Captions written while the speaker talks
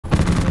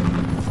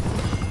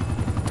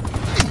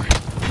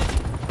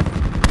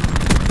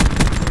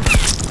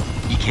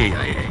KIA.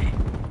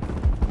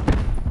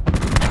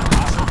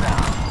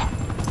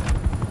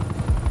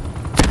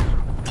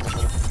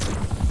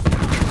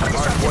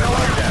 Hardpoint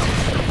locked down.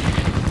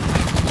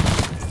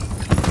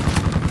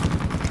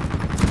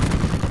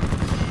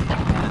 In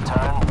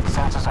return,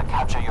 sensors are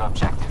capture your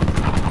objective.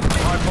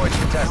 Hardpoint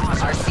contested.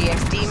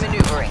 RCXD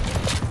maneuvering.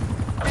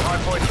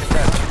 Hardpoint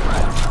contested.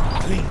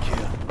 Clean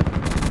kill.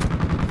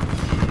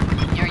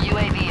 Your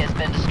UAV has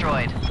been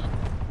destroyed.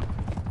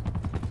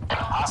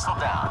 Hostile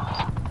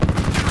down.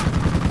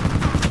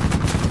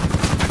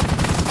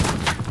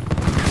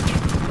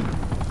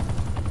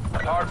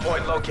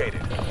 Hardpoint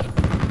located.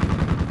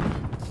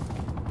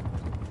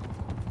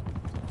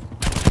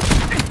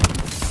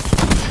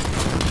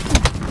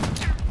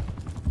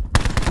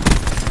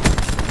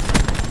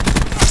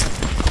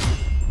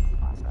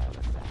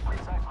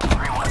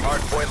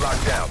 Hardpoint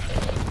locked down.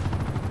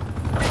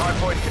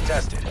 Hardpoint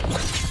contested.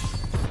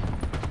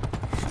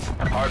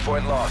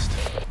 Hardpoint lost.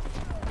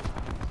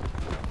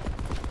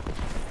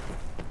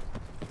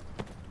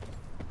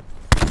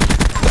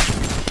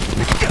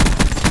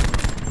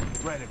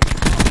 Ready.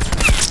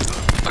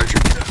 Archer.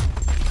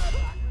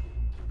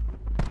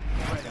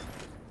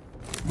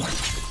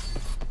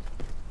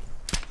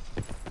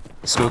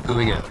 Smoke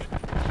going out.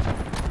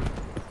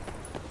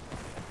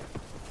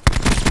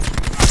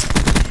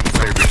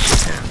 Fire break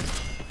shut down.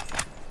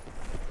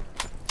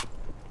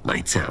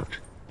 Lights out.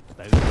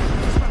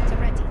 Disruptor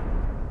ready.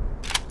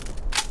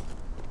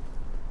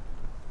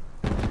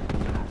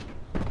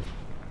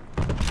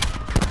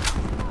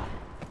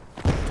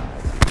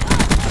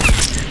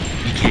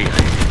 EKIA.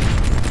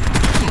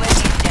 UAV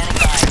standing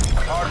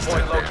by.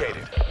 Hardpoint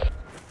located.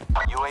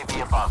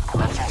 UAV above,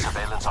 commencing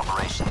surveillance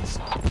operations.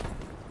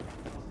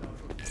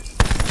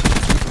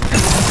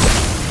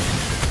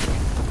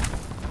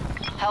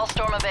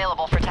 Hellstorm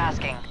available for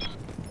tasking.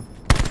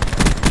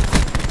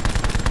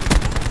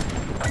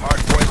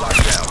 Hardpoint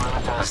locked down.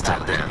 Perimeter Hostile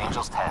established. down.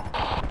 Angels 10.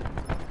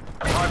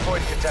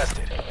 Hardpoint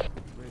contested.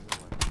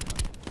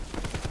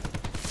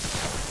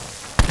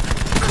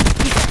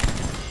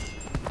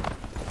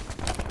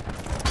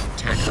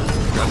 Tackle.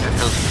 Rocket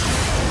healthy.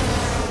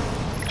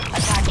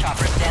 Attack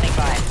chopper standing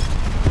by.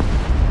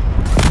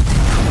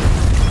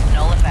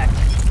 Null effect.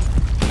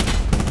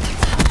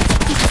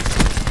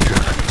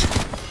 Dropped.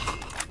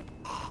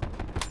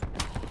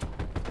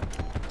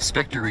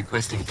 Spectre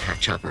requesting attack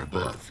chopper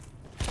above.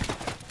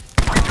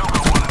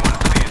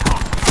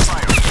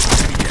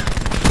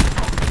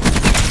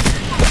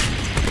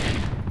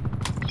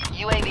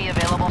 UAV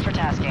available for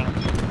tasking. We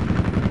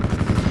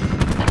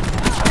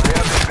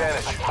have the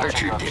advantage.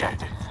 Archer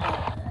dead.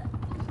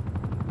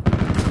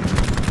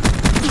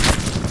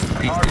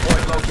 He's Hardpoint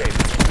dead.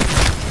 located.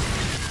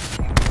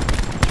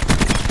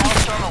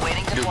 Hellstorm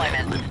awaiting Nomad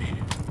deployment. eliminated.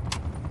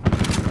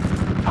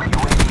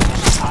 UAV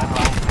initial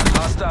timeline.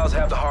 Hostiles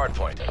have the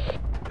hardpoint.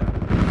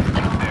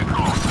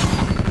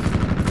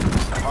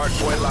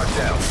 Hardpoint locked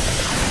down.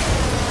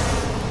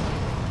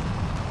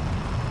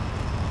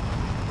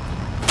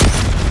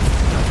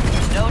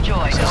 No joy,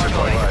 no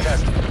Hardpoint joy.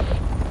 contested.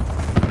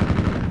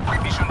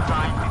 Mission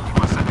time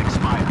 50%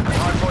 expired.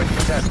 Hardpoint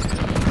contested.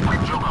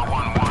 Joker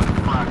 1-1,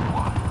 flag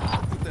 1.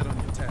 Put that on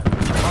your tab.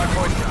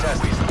 Hardpoint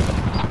contested.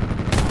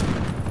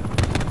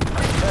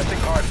 Testing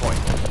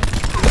hardpoint.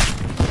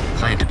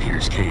 Client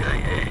appears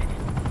KIA.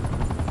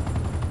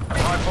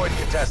 Hardpoint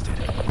contested.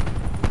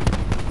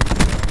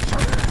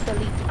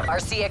 Delete.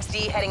 RCXD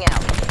heading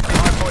out.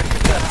 Hardpoint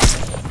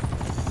contested.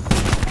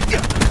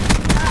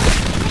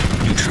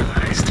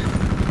 Neutralized.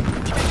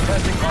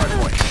 Testing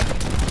hardpoint.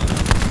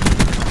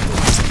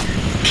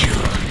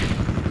 Kill.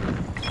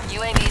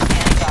 UAV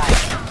standing by.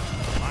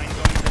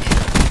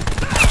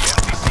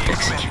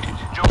 Executed.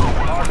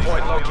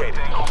 Hardpoint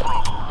located.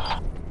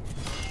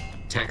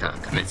 TACOM,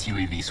 commence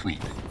UAV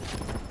sweep.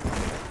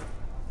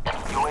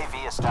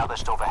 UAV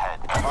established overhead.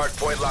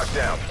 Hardpoint locked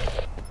down.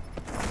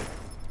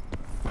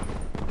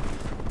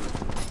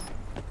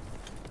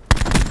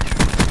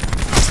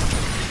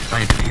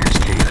 Client appears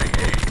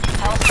KIA.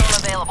 Hellstorm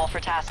available for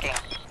tasking.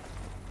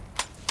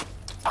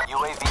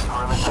 UAV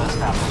perimeter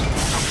established.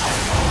 Angels 10.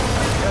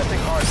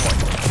 Testing hardpoint.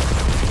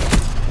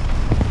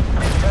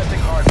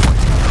 Testing hardpoint.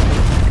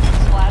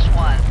 Splash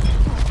 1.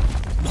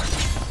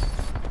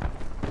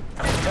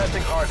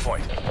 Testing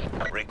hardpoint.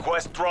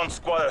 Request drone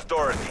squad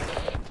authority.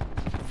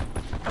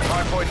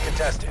 Hardpoint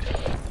contested.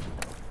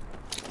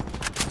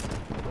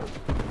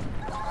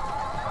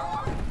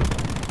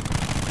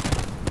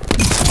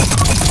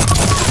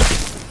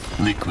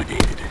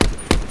 Liquidated.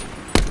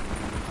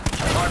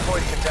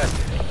 Hardpoint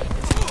contested.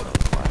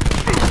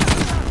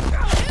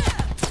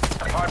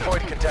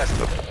 Hardpoint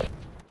contested.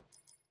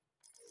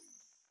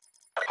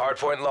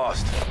 Hardpoint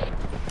lost.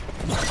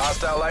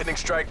 Hostile lightning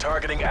strike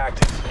targeting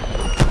active.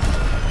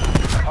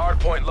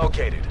 Hardpoint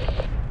located.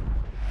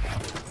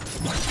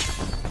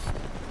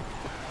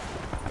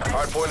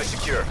 Hardpoint is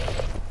secure.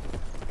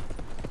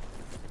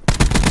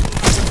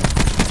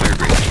 Fire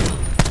break kill.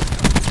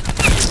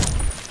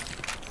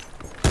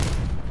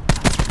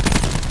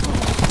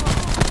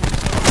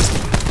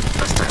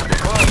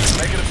 Close.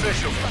 Make it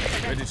official.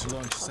 Ready to Engage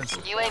launch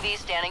sensor. UAV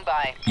standing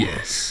by.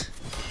 Yes.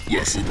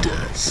 Yes, it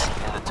does.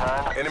 In the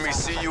turn. Enemy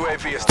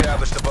CUAV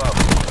established above.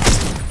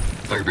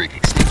 Firebreak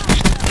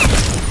extinguished.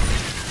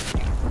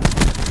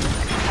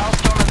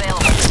 Hellstorm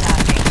available for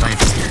tasking.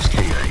 Science appears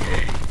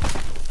KIA.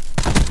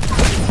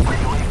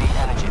 UAV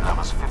energy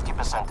levels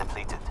 50%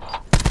 depleted.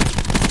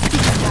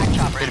 Attack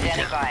chopper Enemy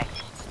standing down. by.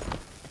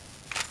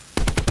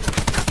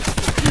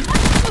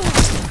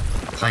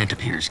 Client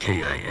appears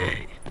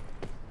KIA.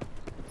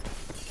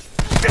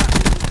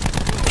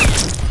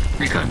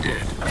 Recon dead.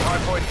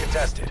 Hardpoint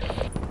contested.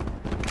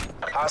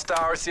 Hostile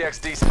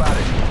RCXD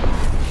spotted.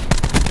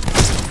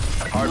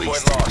 Hardpoint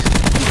Wasted. lost.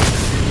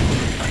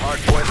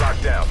 Hardpoint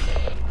locked down.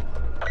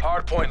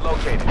 Hardpoint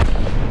located.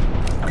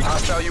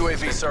 Hostile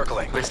UAV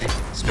circling. Requesting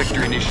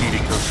Spectre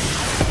initiating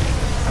hostile.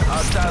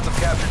 Hostiles have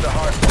captured the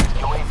hardpoint.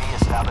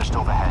 UAV established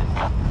overhead.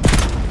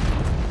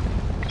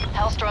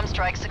 Hellstorm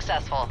strike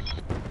successful.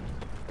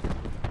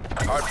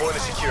 Hardpoint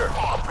is secure.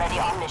 Ready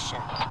on mission.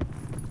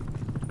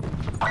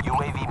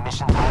 UAV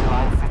mission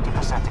timeline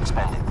 50%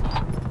 expended.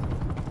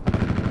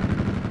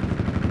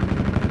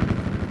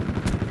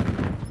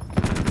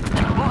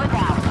 Move it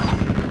down.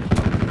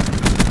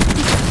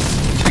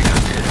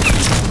 Recon dead.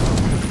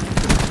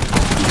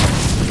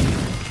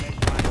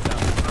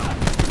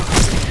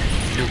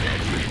 No bad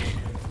grenade.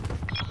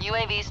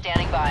 UAV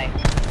standing by.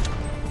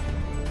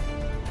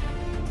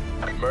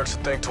 Mercs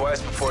will think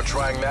twice before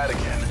trying that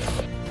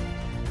again.